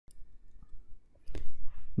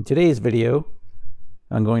In today's video,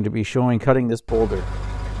 I'm going to be showing cutting this boulder.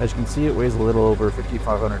 As you can see, it weighs a little over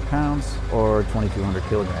 5,500 pounds or 2,200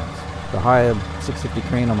 kilograms. The high 650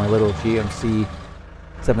 crane on my little GMC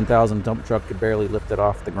 7000 dump truck could barely lift it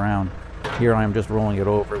off the ground. Here I am just rolling it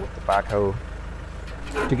over with the backhoe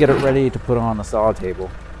to get it ready to put on the saw table.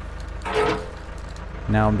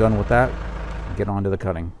 Now I'm done with that, get on to the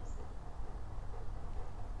cutting.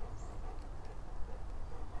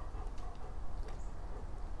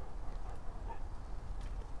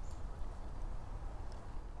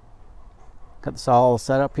 Got the saw all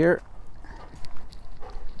set up here.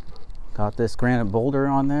 Got this granite boulder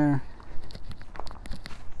on there.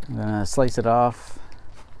 I'm gonna slice it off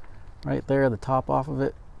right there, the top off of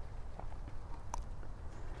it.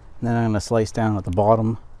 And then I'm gonna slice down at the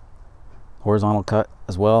bottom, horizontal cut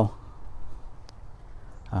as well.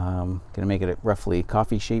 Gonna make it at roughly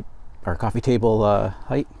coffee shape or coffee table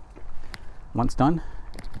height once done.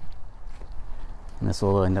 And this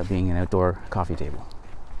will end up being an outdoor coffee table.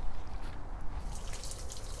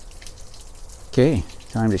 Okay,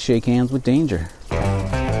 time to shake hands with danger. Shake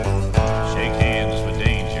hands with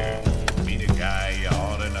danger. Meet a guy you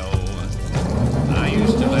ought to know. I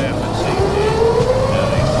used to laugh and say that. Now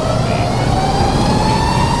they call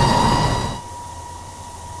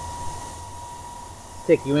me.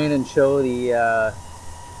 Take you in and show the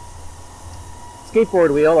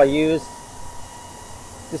skateboard wheel I use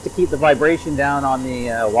just to keep the vibration down on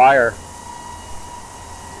the wire.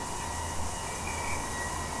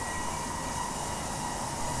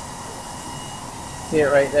 See it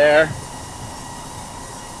right there.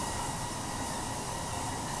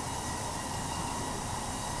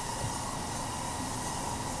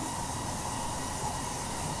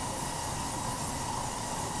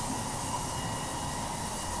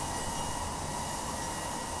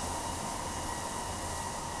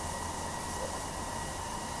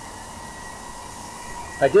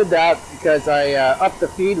 I did that because I upped the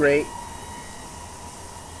feed rate.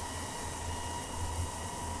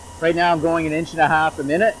 Right now I'm going 1.5 inches a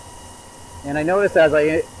minute, and I noticed as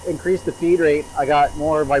I increased the feed rate, I got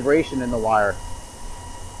more vibration in the wire.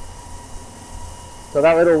 So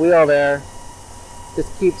that little wheel there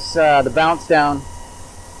just keeps the bounce down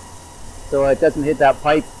so it doesn't hit that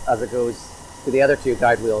pipe as it goes to the other two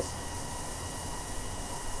guide wheels.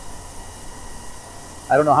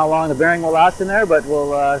 I don't know how long the bearing will last in there, but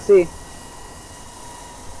we'll see.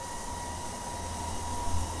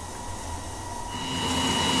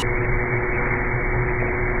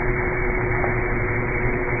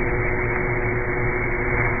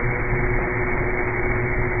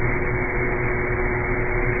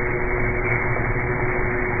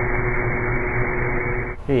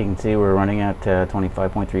 Here you can see we're running at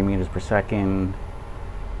 25.3 meters per second,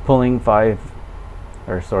 pulling roughly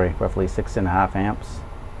 6.5 amps.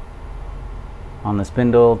 On the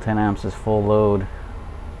spindle, 10 amps is full load.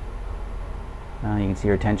 You can see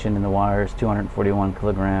our tension in the wires, 241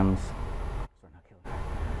 kilograms.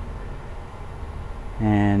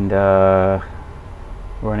 And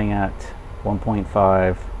running at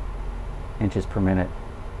 1.5 inches per minute.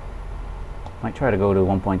 Might try to go to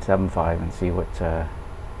 1.75 and see what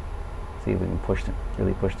see if we can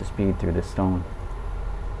really push the speed through this stone.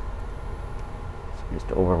 So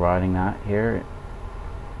just overriding that here.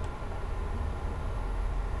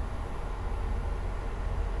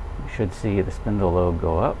 You should see the spindle load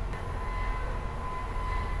go up.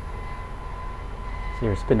 See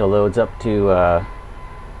your spindle load's up to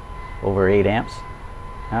over 8 amps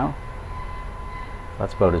now.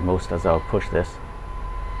 That's about as most as I'll push this.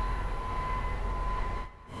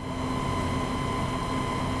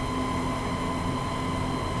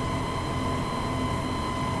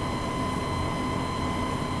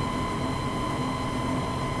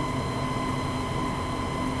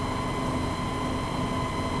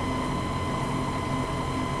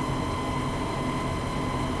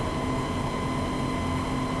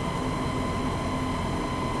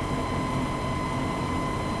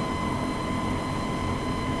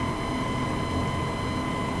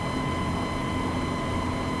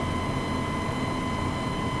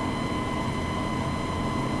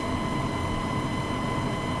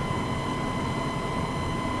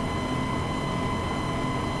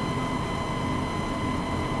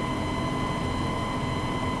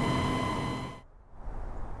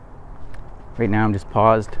 Right now I'm just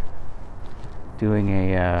paused doing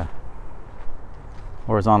a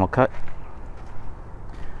horizontal cut.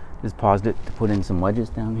 Just paused it to put in some wedges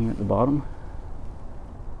down here at the bottom.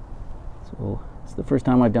 So it's the first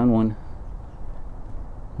time I've done one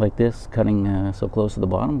like this, cutting so close to the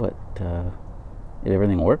bottom, but if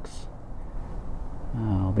everything works,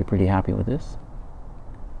 I'll be pretty happy with this.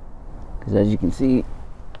 Because as you can see,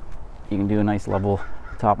 you can do a nice level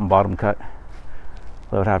top and bottom cut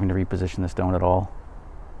without having to reposition the stone at all.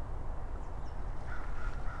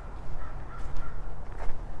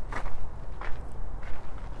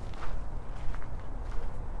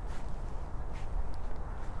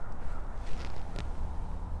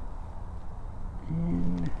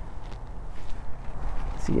 And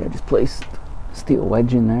see, I just placed a steel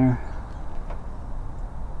wedge in there.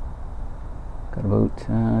 Got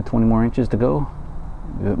about 20 more inches to go,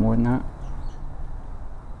 a bit more than that.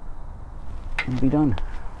 And be done.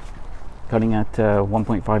 Cutting at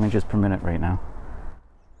 1.5 inches per minute right now.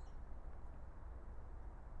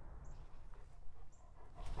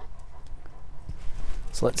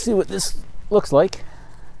 So let's see what this looks like.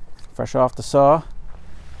 Fresh off the saw.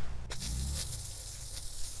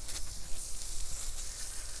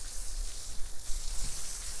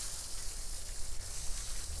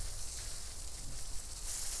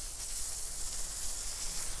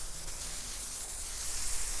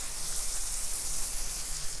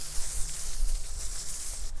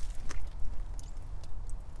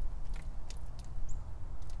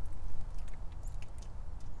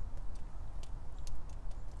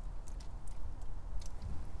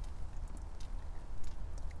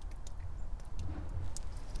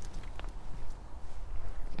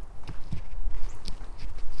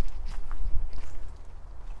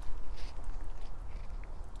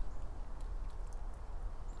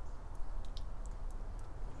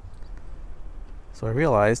 So I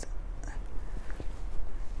realized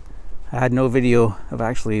I had no video of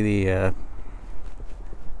actually the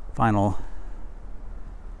final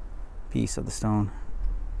piece of the stone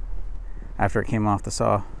after it came off the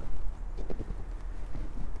saw.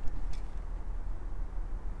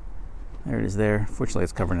 There it is there. Fortunately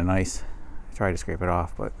it's covered in ice. I tried to scrape it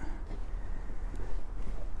off, but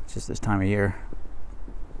it's just this time of year.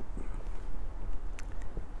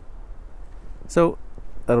 So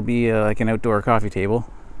that'll be like an outdoor coffee table.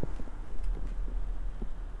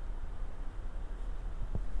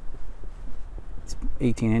 It's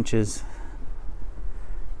 18 inches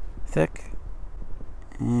thick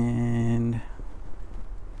and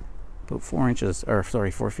about 4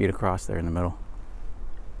 feet across there in the middle.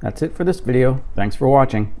 That's it for this video. Thanks for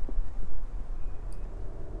watching.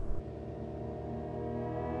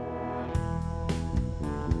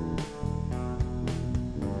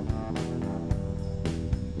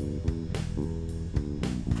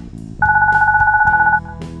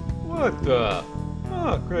 What the?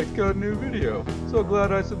 Oh, Craig's got a new video. So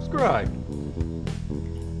glad I subscribed.